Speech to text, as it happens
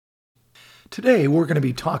Today, we're going to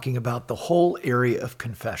be talking about the whole area of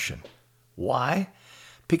confession. Why?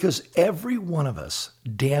 Because every one of us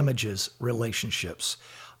damages relationships.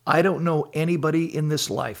 I don't know anybody in this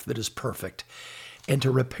life that is perfect. And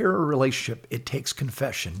to repair a relationship, it takes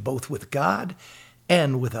confession, both with God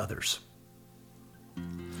and with others.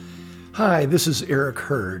 Hi, this is Eric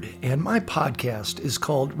Hurd, and my podcast is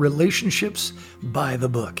called Relationships by the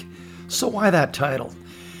Book. So why that title?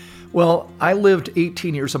 Well, I lived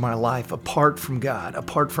 18 years of my life apart from God,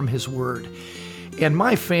 apart from His Word. And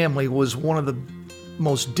my family was one of the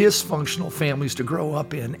most dysfunctional families to grow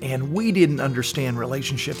up in, and we didn't understand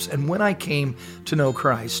relationships. And when I came to know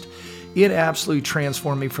Christ, it absolutely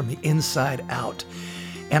transformed me from the inside out.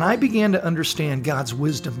 And I began to understand God's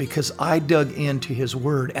wisdom because I dug into His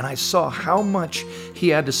Word and I saw how much He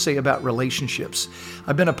had to say about relationships.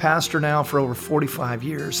 I've been a pastor now for over 45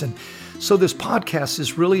 years, and so this podcast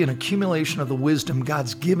is really an accumulation of the wisdom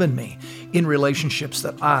God's given me in relationships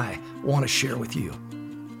that I want to share with you.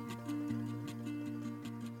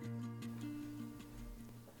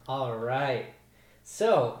 All right.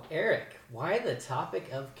 So, Eric, why the topic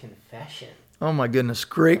of confession? Oh my goodness,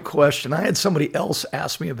 great question. I had somebody else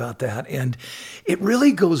ask me about that, and it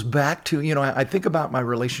really goes back to, I think about my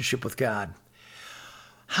relationship with God.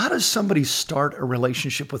 How does somebody start a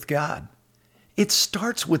relationship with God? It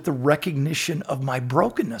starts with the recognition of my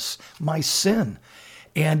brokenness, my sin.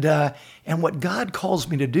 And what God calls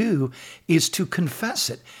me to do is to confess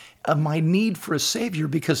it, my need for a Savior,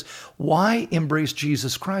 because why embrace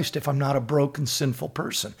Jesus Christ if I'm not a broken, sinful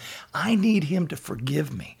person? I need Him to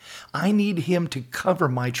forgive me. I need Him to cover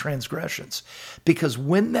my transgressions. Because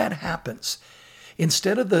when that happens,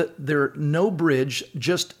 instead of there no bridge,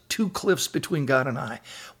 just two cliffs between God and I,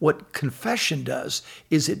 what confession does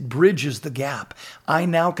is it bridges the gap. I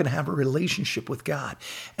now can have a relationship with God.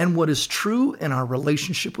 And what is true in our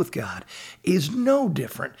relationship with God is no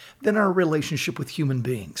different than our relationship with human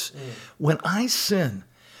beings. When I sin,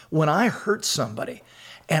 when I hurt somebody,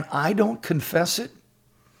 and I don't confess it,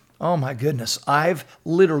 oh my goodness, I've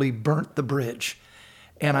literally burnt the bridge.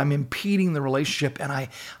 And I'm impeding the relationship, and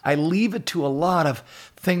I leave it to a lot of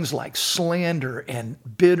things like slander and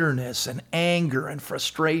bitterness and anger and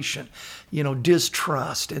frustration,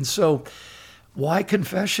 distrust. And so why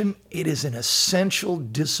confession? It is an essential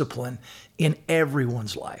discipline in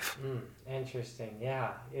everyone's life. Interesting.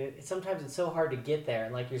 Yeah. Sometimes it's so hard to get there.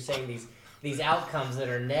 And like you're saying, these outcomes that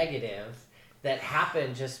are negative that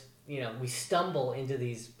happen just, we stumble into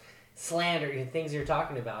these slander, things you're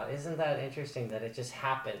talking about. Isn't that interesting that it just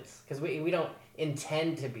happens? Because we don't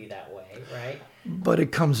intend to be that way, right? But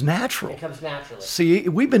it comes natural. It comes naturally. See,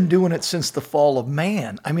 we've been doing it since the fall of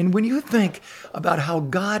man. I mean, when you think about how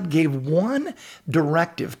God gave one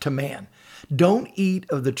directive to man, don't eat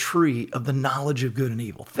of the tree of the knowledge of good and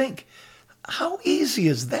evil. Think, how easy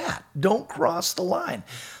is that? Don't cross the line.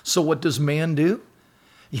 So what does man do?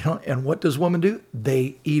 And what does woman do?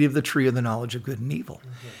 They eat of the tree of the knowledge of good and evil.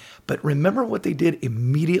 Mm-hmm. But remember what they did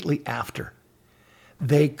immediately after.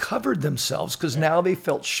 They covered themselves because now they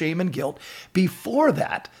felt shame and guilt. Before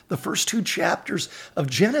that, the first 2 chapters of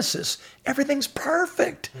Genesis, everything's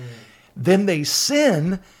perfect. Then they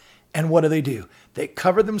sin, and what do? They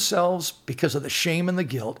cover themselves because of the shame and the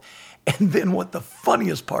guilt. And then what the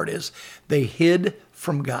funniest part is, they hid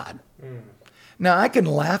from God. Now, I can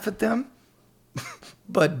laugh at them,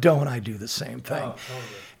 but don't I do the same thing? Oh, totally.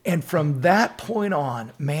 And from that point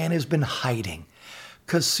on, man has been hiding.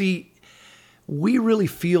 Because, see, we really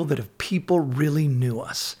feel that if people really knew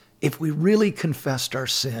us, if we really confessed our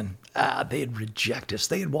sin, they'd reject us.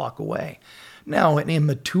 They'd walk away. Now, an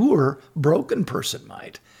immature, broken person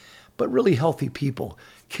might. But really healthy people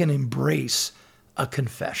can embrace a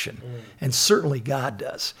confession. And certainly God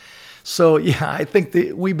does. So, I think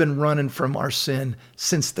that we've been running from our sin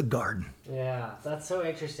since the garden. Yeah, that's so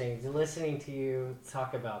interesting. Listening to you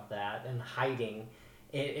talk about that and hiding,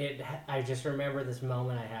 I just remember this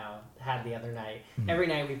moment I had the other night. Every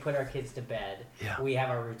night we put our kids to bed. Yeah. We have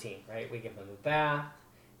our routine, right? We give them a bath,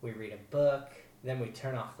 we read a book, then we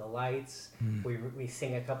turn off the lights, we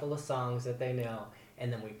sing a couple of songs that they know,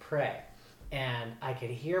 and then we pray. And I could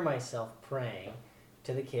hear myself praying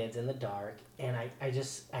to the kids in the dark, and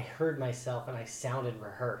I heard myself and I sounded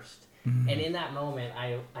rehearsed. And in that moment,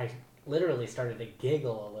 I literally started to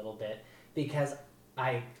giggle a little bit because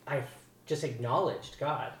I just acknowledged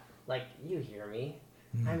God. Like, you hear me.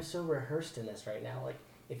 I'm so rehearsed in this right now. Like,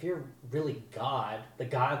 if you're really God, the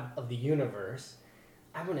God of the universe,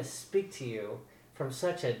 I'm going to speak to you from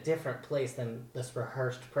such a different place than this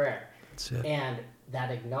rehearsed prayer. That's it. And that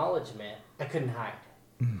acknowledgement, I couldn't hide.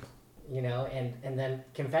 And then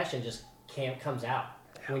confession just comes out.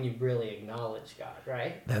 when you really acknowledge God,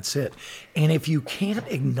 right? That's it. And if you can't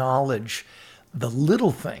acknowledge the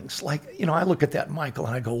little things, like, I look at that Michael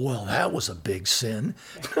and I go, well, that was a big sin.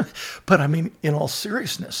 But I mean, in all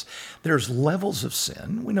seriousness, there's levels of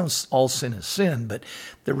sin. We know all sin is sin, but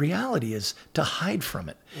the reality is to hide from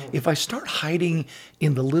it. If I start hiding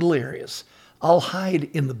in the little areas, I'll hide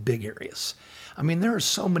in the big areas. I mean, there are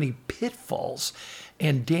so many pitfalls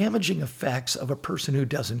and damaging effects of a person who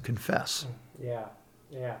doesn't confess. Yeah.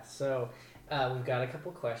 So we've got a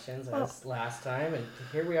couple questions as last time, and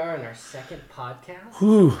here we are in our second podcast.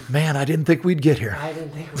 Ooh, man, I didn't think we'd get here. I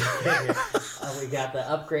didn't think we'd get here. We got the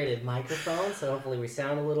upgraded microphone, so hopefully we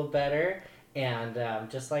sound a little better. And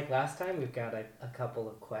just like last time, we've got a couple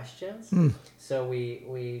of questions. So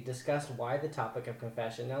we discussed why the topic of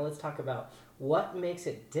confession. Now let's talk about what makes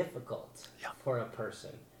it difficult for a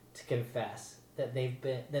person to confess that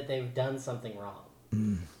they've done something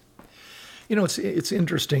wrong. It's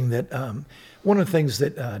interesting that one of the things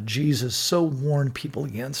that Jesus so warned people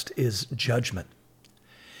against is judgment.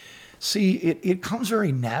 See, it comes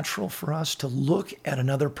very natural for us to look at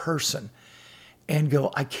another person and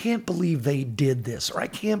go, I can't believe they did this, or I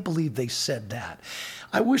can't believe they said that.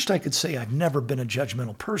 I wished I could say I've never been a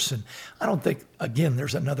judgmental person. I don't think, again,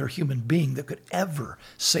 there's another human being that could ever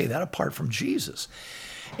say that apart from Jesus.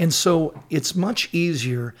 And so it's much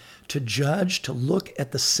easier to judge, to look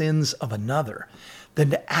at the sins of another, than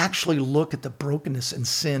to actually look at the brokenness and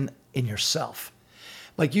sin in yourself.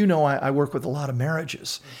 Like, I work with a lot of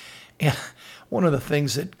marriages. And one of the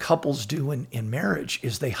things that couples do in marriage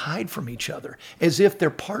is they hide from each other as if their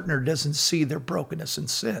partner doesn't see their brokenness and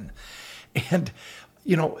sin. And,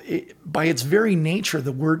 by its very nature,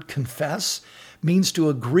 the word confess means to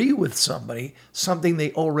agree with somebody, something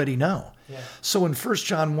they already know. Yeah. So in 1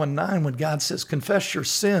 John 1:9, when God says, confess your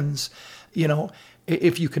sins,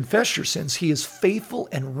 if you confess your sins, he is faithful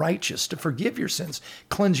and righteous to forgive your sins,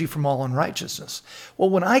 cleanse you from all unrighteousness. Well,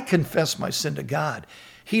 when I confess my sin to God,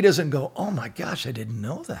 he doesn't go, oh my gosh, I didn't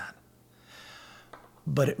know that.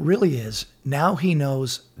 But it really is, now he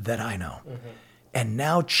knows that I know. Mm-hmm. And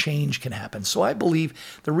now change can happen. So I believe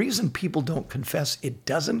the reason people don't confess, it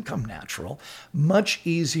doesn't come natural, much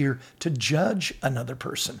easier to judge another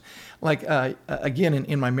person. Like, again,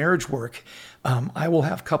 in my marriage work, I will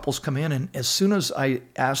have couples come in, and as soon as I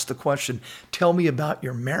ask the question, tell me about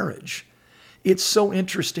your marriage, it's so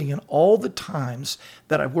interesting. In all the times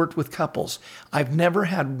that I've worked with couples, I've never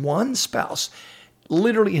had one spouse,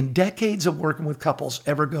 literally in decades of working with couples,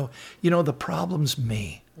 ever go, the problem's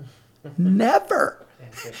me. Never.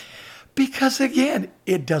 Because again,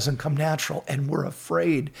 it doesn't come natural. And we're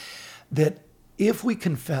afraid that if we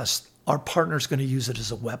confess, our partner's going to use it as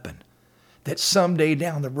a weapon. That someday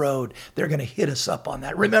down the road, they're going to hit us up on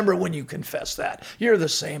that. Remember when you confess that? You're the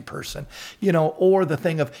same person. Or the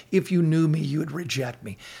thing of, if you knew me, you would reject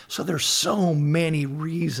me. So there's so many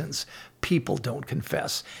reasons people don't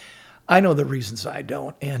confess. I know the reasons I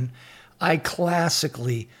don't. And I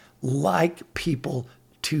classically like people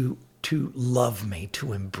to love me,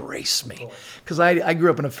 to embrace me. Because I grew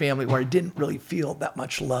up in a family where I didn't really feel that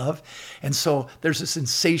much love. And so there's this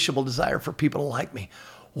insatiable desire for people to like me.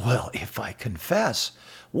 Well, if I confess,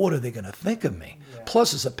 what are they going to think of me? Yeah.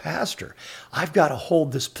 Plus, as a pastor, I've got to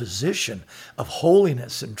hold this position of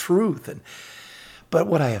holiness and truth. But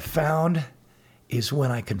what I have found is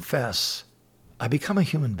when I confess, I become a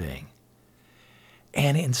human being.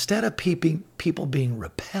 And instead of people being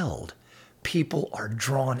repelled, people are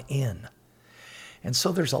drawn in. And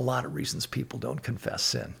so there's a lot of reasons people don't confess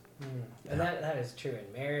sin. And that is true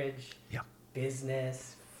in marriage,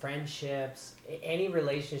 business, friendships, any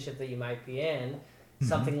relationship that you might be in.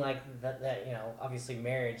 Something like that, obviously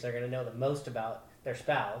marriage, they're going to know the most about their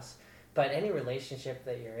spouse. But any relationship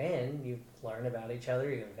that you're in, you learn about each other,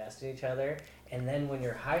 you invest in each other. And then when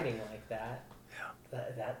you're hiding like that,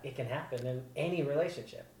 that it can happen in any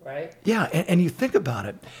relationship, right? Yeah, and you think about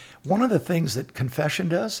it. One of the things that confession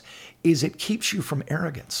does is it keeps you from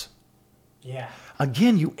arrogance. Yeah.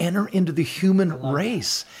 Again, you enter into the human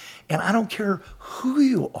race. That. And I don't care who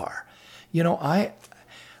you are.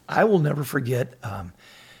 I will never forget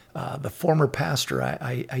the former pastor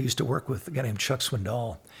I used to work with, a guy named Chuck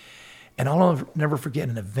Swindoll. And I'll never forget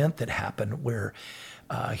an event that happened where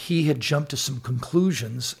he had jumped to some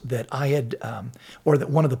conclusions that I had, or that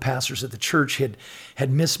one of the pastors at the church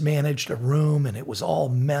had mismanaged a room, and it was all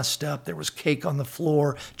messed up. There was cake on the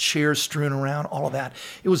floor, chairs strewn around, all of that.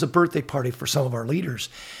 It was a birthday party for some of our leaders.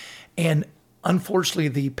 And unfortunately,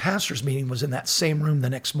 the pastor's meeting was in that same room the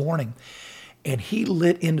next morning. And he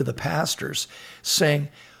lit into the pastors saying,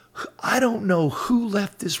 I don't know who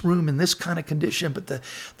left this room in this kind of condition, but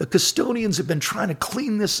the custodians have been trying to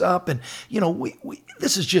clean this up. And,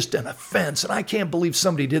 this is just an offense. And I can't believe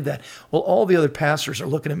somebody did that. Well, all the other pastors are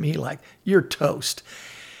looking at me like, you're toast.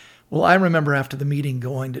 Well, I remember after the meeting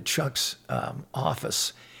going to Chuck's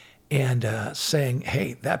office and saying,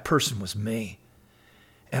 hey, that person was me.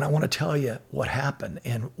 And I want to tell you what happened.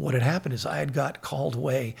 And what had happened is I had got called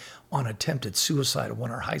away on attempted suicide of one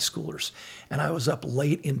of our high schoolers. And I was up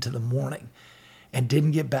late into the morning and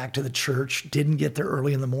didn't get back to the church, didn't get there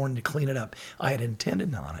early in the morning to clean it up. I had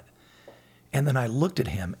intended on it. And then I looked at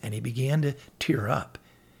him and he began to tear up.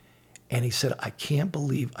 And he said, I can't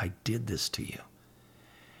believe I did this to you.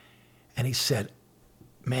 And he said,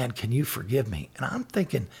 man, can you forgive me? And I'm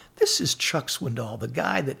thinking, this is Chuck Swindoll, the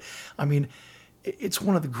guy that, it's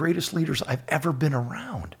one of the greatest leaders I've ever been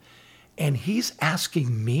around. And he's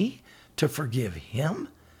asking me to forgive him.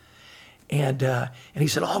 And he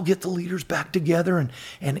said, I'll get the leaders back together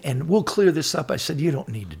and we'll clear this up. I said, you don't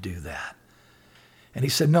need to do that. And he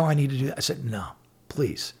said, no, I need to do that. I said, no,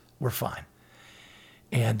 please, we're fine.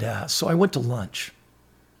 And so I went to lunch.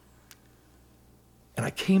 And I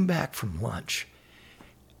came back from lunch.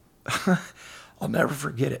 I'll never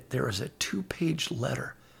forget it. There was a 2-page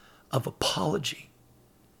letter of apology.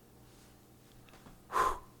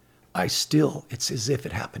 It's as if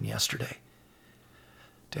it happened yesterday.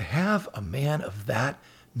 To have a man of that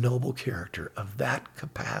noble character, of that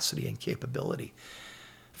capacity and capability,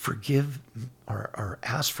 forgive or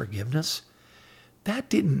ask forgiveness, that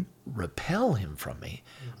didn't repel him from me.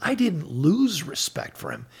 I didn't lose respect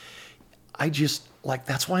for him.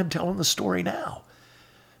 That's why I'm telling the story now,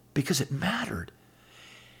 because it mattered.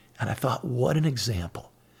 And I thought, what an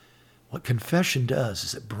example. What confession does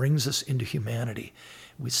is it brings us into humanity.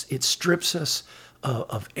 It strips us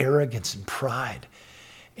of arrogance and pride,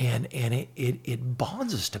 and it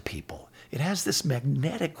bonds us to people. It has this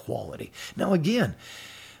magnetic quality. Now, again,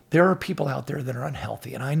 there are people out there that are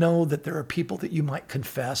unhealthy, and I know that there are people that you might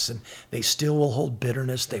confess, and they still will hold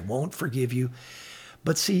bitterness. They won't forgive you.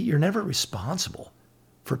 But see, you're never responsible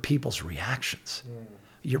for people's reactions.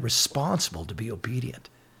 You're responsible to be obedient.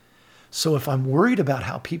 So if I'm worried about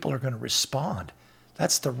how people are going to respond,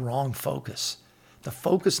 that's the wrong focus. The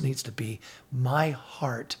focus needs to be my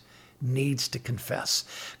heart needs to confess.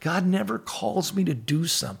 God never calls me to do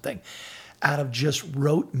something out of just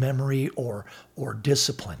rote memory or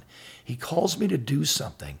discipline. He calls me to do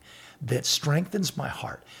something that strengthens my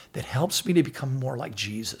heart, that helps me to become more like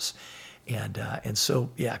Jesus. And so,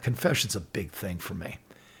 yeah, confession's a big thing for me.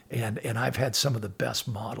 And I've had some of the best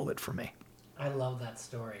model it for me. I love that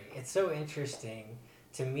story. It's so interesting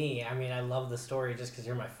to me. I love the story just because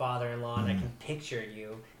you're my father-in-law and I can picture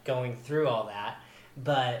you going through all that.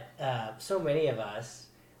 But so many of us,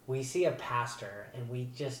 we see a pastor and we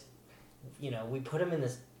just, we put them in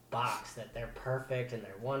this box that they're perfect and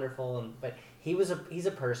they're wonderful. But he's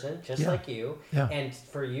a person just like you. Yeah. And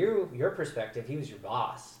for you, your perspective, he was your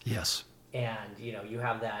boss. Yes. And, you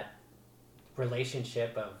have that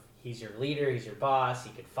relationship of he's your leader, he's your boss,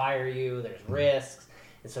 he could fire you, there's risks.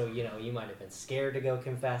 And so, you might have been scared to go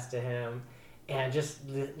confess to him. And just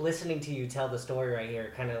listening to you tell the story right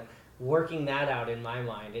here, kind of working that out in my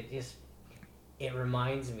mind, it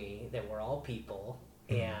reminds me that we're all people.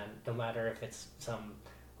 And no matter if it's some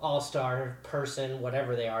all-star person,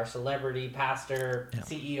 whatever they are, celebrity, pastor,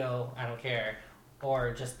 CEO, I don't care,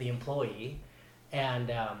 or just the employee.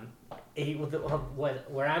 And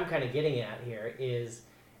where I'm kind of getting at here is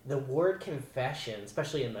the word confession,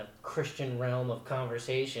 especially in the Christian realm of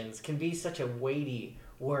conversations, can be such a weighty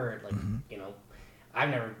word. Like, I've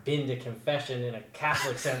never been to confession in a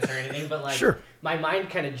Catholic sense or anything, but Sure. My mind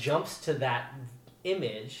kind of jumps to that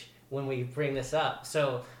image when we bring this up.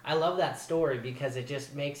 So I love that story because it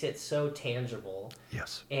just makes it so tangible.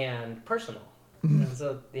 Yes. And personal. And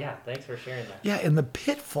so, thanks for sharing that. Yeah, and the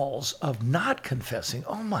pitfalls of not confessing,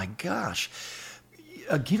 oh my gosh.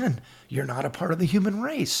 Again, you're not a part of the human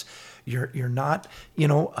race. You're not,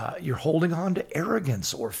 you're holding on to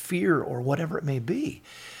arrogance or fear or whatever it may be.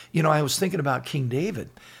 I was thinking about King David.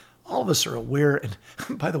 All of us are aware, and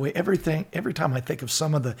by the way, every time I think of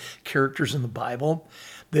some of the characters in the Bible,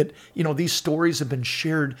 that, these stories have been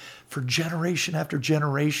shared for generation after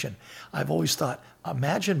generation. I've always thought,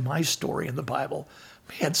 imagine my story in the Bible.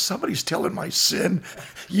 Man, somebody's telling my sin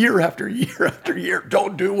year after year after year.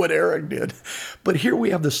 Don't do what Aaron did. But here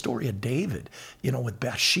we have the story of David, with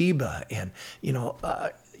Bathsheba and,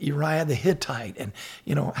 Uriah the Hittite and,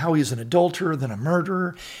 how he's an adulterer, then a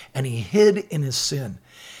murderer, and he hid in his sin.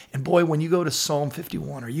 And boy, when you go to Psalm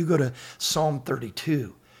 51 or you go to Psalm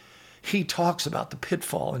 32, he talks about the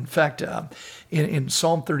pitfall. In fact, in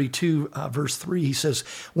Psalm 32, verse 3, he says,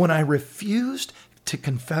 when I refused to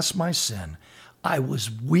confess my sin, I was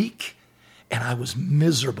weak and I was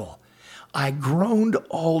miserable. I groaned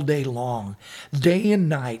all day long. Day and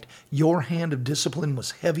night, your hand of discipline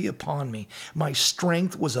was heavy upon me. My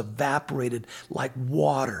strength was evaporated like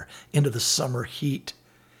water into the summer heat.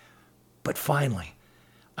 But finally,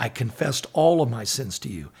 I confessed all of my sins to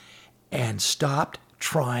you and stopped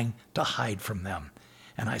trying to hide from them.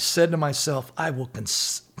 And I said to myself, I will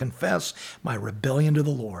confess my rebellion to the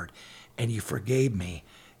Lord, and you forgave me,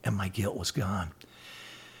 and my guilt was gone.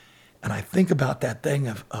 And I think about that thing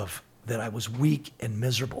of that I was weak and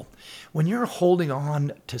miserable. When you're holding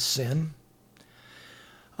on to sin,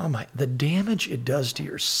 the damage it does to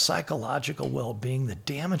your psychological well-being, the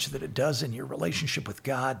damage that it does in your relationship with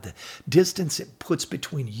God, the distance it puts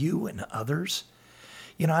between you and others.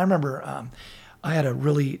 I remember I had a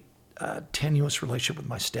really tenuous relationship with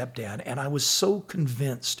my stepdad, and I was so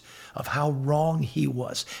convinced of how wrong he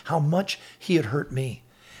was, how much he had hurt me.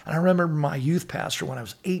 And I remember my youth pastor, when I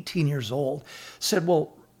was 18 years old, said,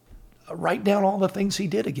 well, write down all the things he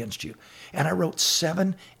did against you. And I wrote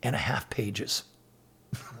 7.5 pages.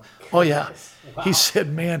 Oh, yeah. Wow. He said,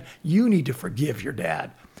 man, you need to forgive your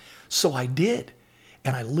dad. So I did.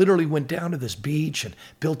 And I literally went down to this beach and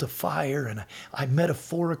built a fire, and I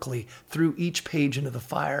metaphorically threw each page into the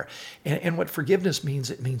fire. And what forgiveness means,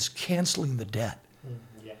 it means canceling the debt.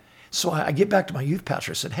 Yeah. So I get back to my youth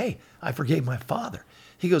pastor. I said, hey, I forgave my father.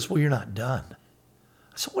 He goes, well, you're not done.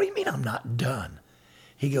 I said, what do you mean I'm not done?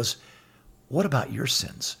 He goes, what about your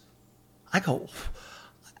sins? I go,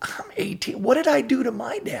 I'm 18. What did I do to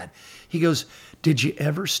my dad? He goes, did you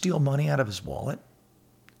ever steal money out of his wallet?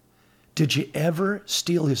 Did you ever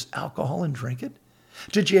steal his alcohol and drink it?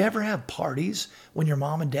 Did you ever have parties when your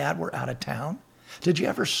mom and dad were out of town? Did you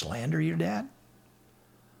ever slander your dad?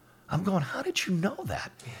 I'm going, how did you know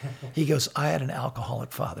that? He goes, I had an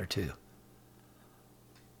alcoholic father too.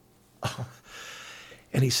 Oh.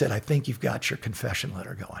 And he said, I think you've got your confession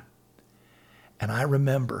letter going. And I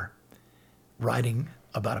remember writing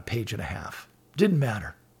about 1.5 pages. Didn't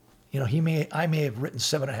matter. I may have written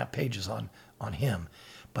 7.5 pages on him,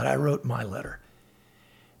 but I wrote my letter.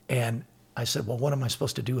 And I said, well, what am I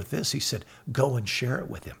supposed to do with this? He said, go and share it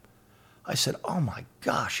with him. I said, oh my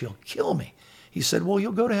gosh, he'll kill me. He said, well,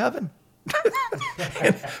 you'll go to heaven.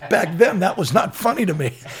 And back then, that was not funny to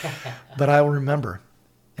me. But I will remember,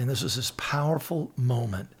 and this was this powerful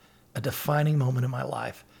moment, a defining moment in my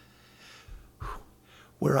life,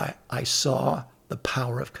 where I saw the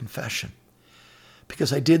power of confession.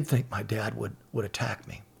 Because I did think my dad would attack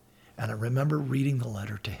me. And I remember reading the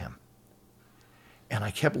letter to him. And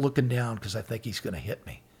I kept looking down because I think he's going to hit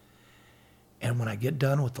me. And when I get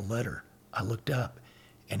done with the letter, I looked up,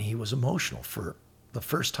 and he was emotional for the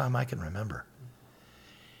first time I can remember.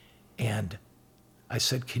 And I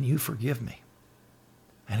said, can you forgive me?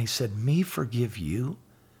 And he said, me forgive you?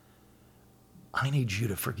 I need you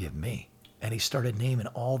to forgive me. And he started naming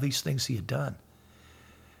all these things he had done.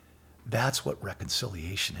 That's what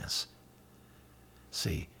reconciliation is.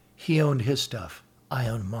 See, he owned his stuff. I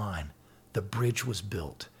owned mine. The bridge was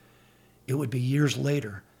built. It would be years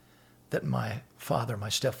later that my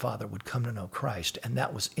stepfather would come to know Christ. And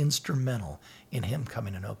that was instrumental in him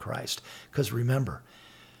coming to know Christ. Because remember,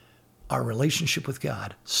 our relationship with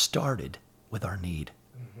God started with our need.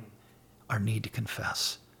 Mm-hmm. Our need to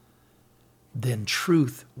confess. Then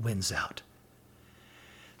truth wins out.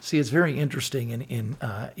 See, it's very interesting in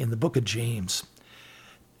the book of James,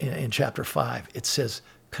 in chapter 5, it says,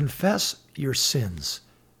 confess your sins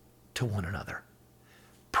to one another.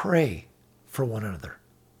 Pray for one another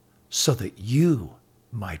so that you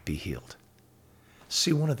might be healed.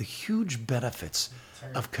 See, one of the huge benefits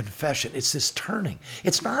of confession, it's this turning.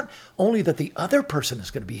 It's not only that the other person is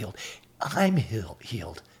going to be healed. I'm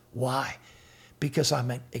healed. Why? Because I'm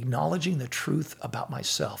acknowledging the truth about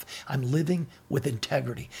myself. I'm living with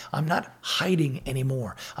integrity. I'm not hiding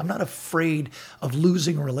anymore. I'm not afraid of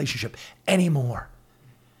losing a relationship anymore.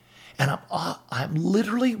 And I'm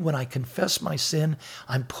literally, when I confess my sin,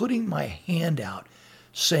 I'm putting my hand out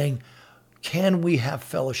saying, can we have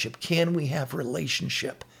fellowship? Can we have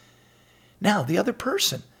relationship? Now, the other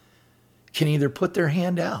person can either put their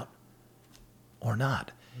hand out or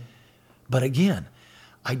not. But again,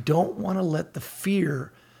 I don't want to let the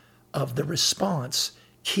fear of the response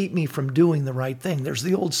keep me from doing the right thing. There's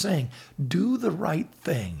the old saying, do the right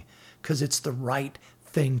thing because it's the right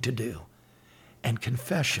thing to do. And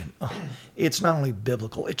confession, it's not only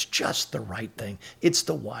biblical, it's just the right thing. It's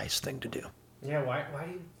the wise thing to do. Yeah, why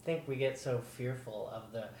do you think we get so fearful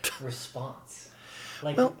of the response?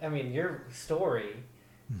 Like, Well, I mean, your story,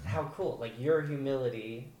 how cool. Like, your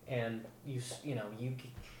humility, and you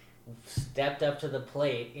stepped up to the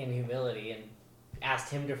plate in humility and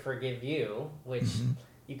asked him to forgive you, which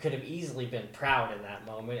you could have easily been proud in that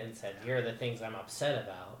moment and said, here are the things I'm upset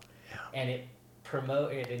about. Yeah. And it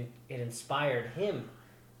promoted and it inspired him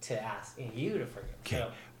to ask you to forgive. Okay.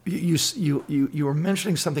 So, You were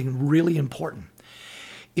mentioning something really important.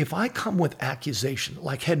 If I come with accusation,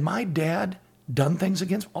 like had my dad done things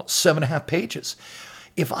against 7.5 pages,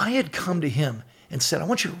 if I had come to him and said, I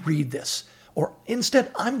want you to read this, or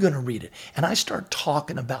instead I'm going to read it, and I start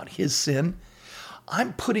talking about his sin,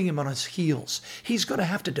 I'm putting him on his heels. He's going to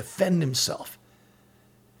have to defend himself.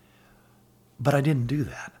 But I didn't do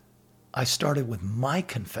that. I started with my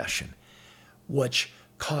confession, which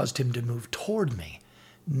caused him to move toward me,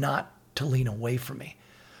 not to lean away from me.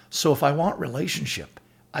 So if I want relationship,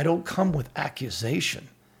 I don't come with accusation.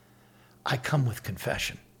 I come with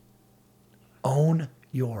confession. Own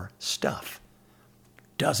your stuff.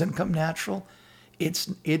 Doesn't come natural.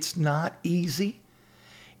 It's not easy.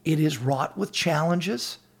 It is wrought with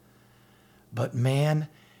challenges. But man,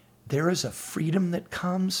 there is a freedom that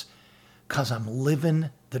comes because I'm living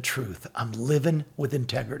the truth. I'm living with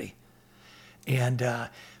integrity. And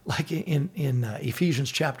like in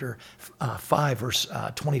Ephesians chapter 5, verse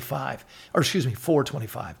 25, or excuse me,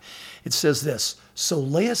 4:25, it says this, so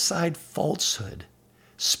lay aside falsehood,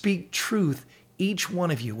 speak truth, each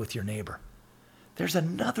one of you with your neighbor. There's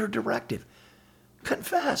another directive.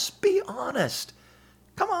 Confess, be honest.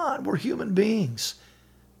 Come on, we're human beings.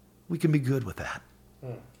 We can be good with that.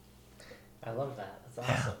 I love that. That's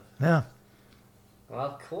awesome. Yeah.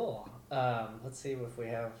 Well, cool. Let's see if we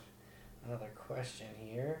have another question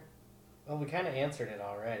here. Well, we kind of answered it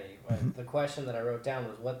already. But the question that I wrote down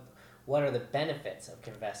was, what are the benefits of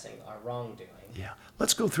confessing our wrongdoing? Yeah.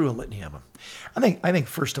 Let's go through a litany of them. I think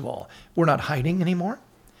first of all, we're not hiding anymore.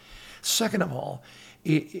 Second of all,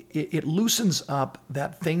 it loosens up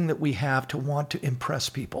that thing that we have to want to impress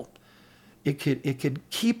people. It could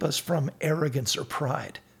keep us from arrogance or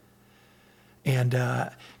pride. And,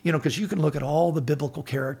 because you can look at all the biblical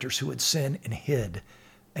characters who had sinned and hid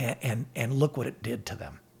and look what it did to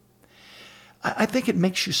them. I think it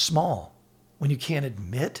makes you small when you can't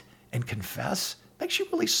admit and confess. It makes you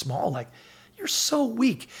really small. Like, you're so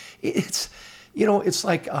weak. It's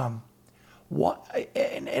like, what,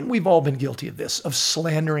 and we've all been guilty of this, of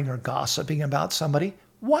slandering or gossiping about somebody.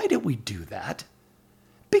 Why do we do that?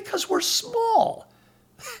 Because we're small.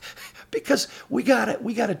 Because we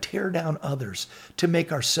gotta tear down others to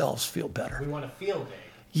make ourselves feel better. We want to feel big.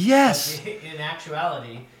 Yes. But in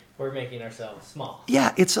actuality, we're making ourselves small.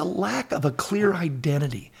 Yeah, it's a lack of a clear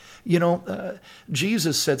identity.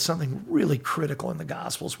 Jesus said something really critical in the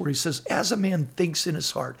Gospels where he says, as a man thinks in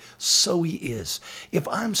his heart, so he is. If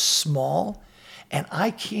I'm small and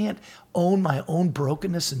I can't own my own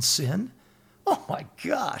brokenness and sin, oh my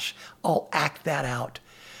gosh, I'll act that out.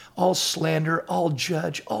 I'll slander, I'll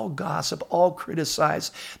judge, I'll gossip, I'll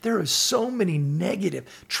criticize. There are so many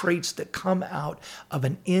negative traits that come out of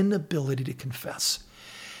an inability to confess.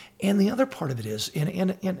 And the other part of it is,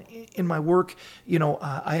 in my work,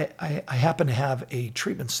 I happen to have a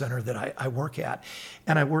treatment center that I work at,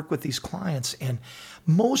 and I work with these clients, and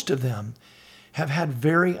most of them have had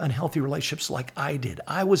very unhealthy relationships like I did.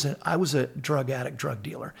 I was a drug addict, drug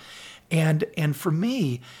dealer. And for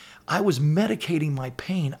me, I was medicating my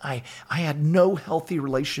pain. I had no healthy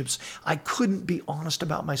relationships. I couldn't be honest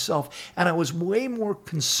about myself. And I was way more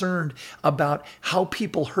concerned about how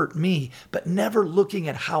people hurt me, but never looking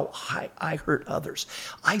at how I hurt others.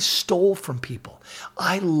 I stole from people.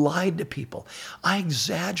 I lied to people. I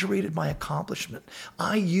exaggerated my accomplishment.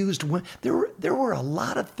 I used women. There were a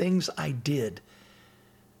lot of things I did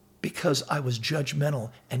because I was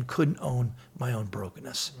judgmental and couldn't own my own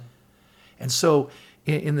brokenness. And so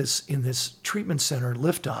in this treatment center,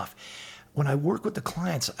 Liftoff, when I work with the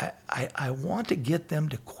clients, I want to get them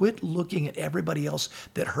to quit looking at everybody else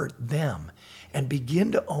that hurt them and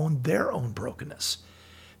begin to own their own brokenness.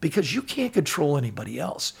 Because you can't control anybody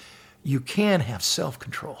else. You can have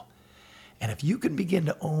self-control. And if you can begin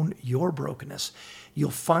to own your brokenness, you'll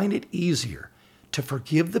find it easier to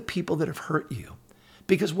forgive the people that have hurt you.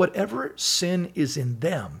 Because whatever sin is in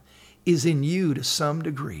them is in you to some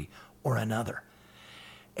degree or another.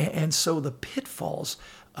 And so the pitfalls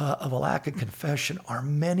of a lack of confession are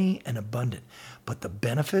many and abundant. But the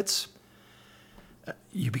benefits,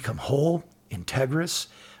 you become whole, integrous,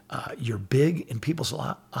 you're big in people's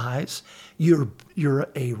eyes, you're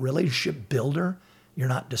a relationship builder, you're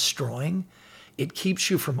not destroying. It keeps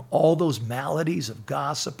you from all those maladies of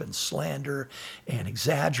gossip and slander and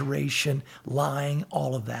exaggeration, lying,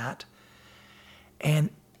 all of that. And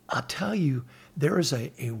I'll tell you, there is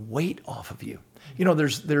a weight off of you. You know,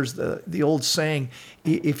 there's the old saying,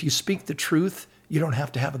 if you speak the truth, you don't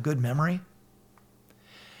have to have a good memory.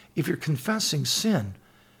 If you're confessing sin,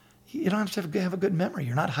 you don't have to have a good memory.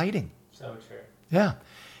 You're not hiding. So true. Yeah.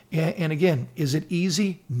 And again, is it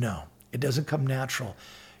easy? No. It doesn't come natural.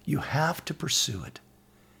 You have to pursue it.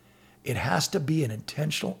 It has to be an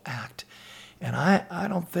intentional act. And I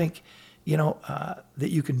don't think, that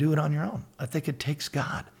you can do it on your own. I think it takes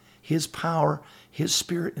God, His power, His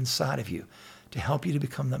Spirit inside of you to help you to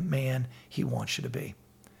become the man He wants you to be.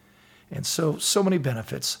 And so many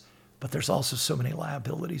benefits, but there's also so many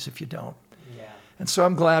liabilities if you don't. Yeah. And so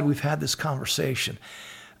I'm glad we've had this conversation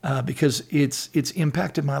because it's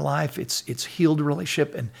impacted my life. It's healed a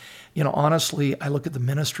relationship. And, honestly, I look at the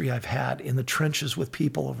ministry I've had in the trenches with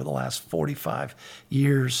people over the last 45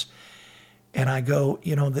 years, and I go,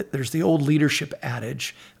 that there's the old leadership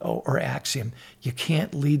adage or axiom, you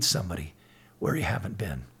can't lead somebody where you haven't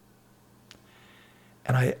been.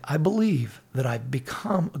 And I believe that I've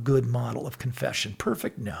become a good model of confession.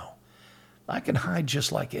 Perfect? No. I can hide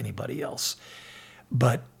just like anybody else.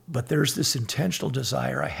 But there's this intentional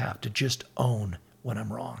desire I have to just own when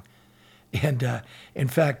I'm wrong. And in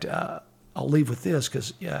fact, I'll leave with this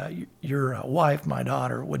because your wife, my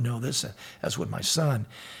daughter, would know this, as would my son,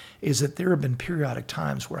 is that there have been periodic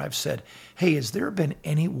times where I've said, hey, has there been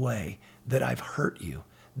any way that I've hurt you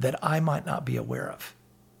that I might not be aware of?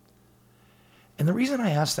 And the reason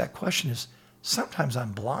I ask that question is sometimes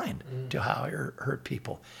I'm blind to how I hurt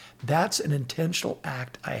people. That's an intentional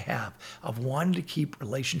act I have of wanting to keep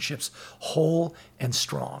relationships whole and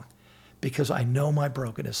strong because I know my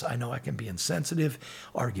brokenness. I know I can be insensitive,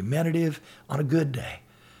 argumentative on a good day.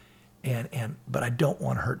 But I don't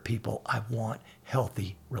want to hurt people. I want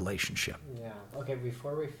healthy relationship. Yeah. Okay,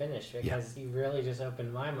 before we finish, because you really just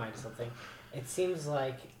opened my mind to something. It seems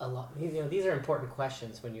like a lot, these are important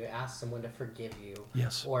questions when you ask someone to forgive you.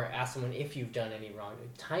 Yes. Or ask someone if you've done any wrong.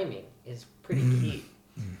 Timing is pretty key.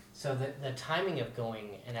 So the timing of going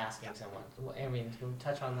and asking someone, can we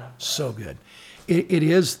touch on that? So good. It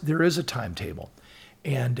is, there is a timetable.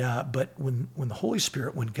 And, but when the Holy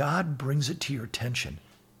Spirit, when God brings it to your attention,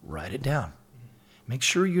 write it down. Make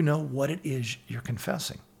sure you know what it is you're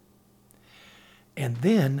confessing. And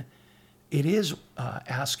then it is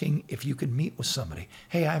asking if you can meet with somebody.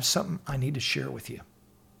 Hey, I have something I need to share with you.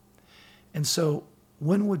 And so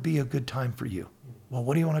when would be a good time for you? Well,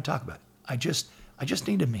 what do you want to talk about? I just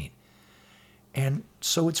need to meet. And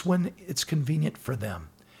so it's when it's convenient for them.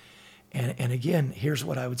 And again, here's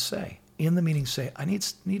what I would say. In the meeting, say, I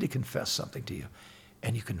need to confess something to you.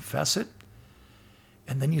 And you confess it.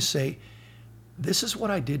 And then you say, this is what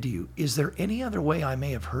I did to you. Is there any other way I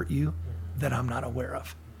may have hurt you that I'm not aware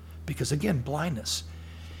of? Because again, blindness.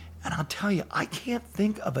 And I'll tell you, I can't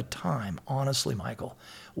think of a time, honestly, Michael,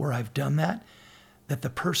 where I've done that the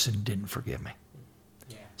person didn't forgive me.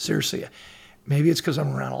 Yeah. Seriously. Maybe it's because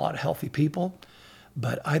I'm around a lot of healthy people,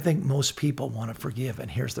 but I think most people want to forgive. And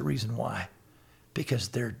here's the reason why. Because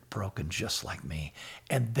they're broken just like me.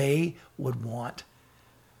 And they would want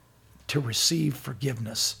to receive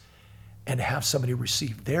forgiveness and have somebody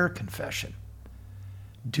receive their confession.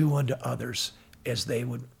 Do unto others as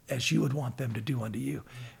you would want them to do unto you.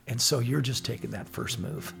 And so you're just taking that first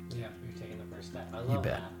move. Yeah, you're taking the first step. I love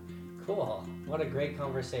that. Cool. What a great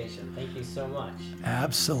conversation. Thank you so much.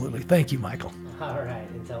 Absolutely. Thank you, Michael. All right.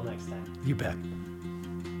 Until next time. You bet.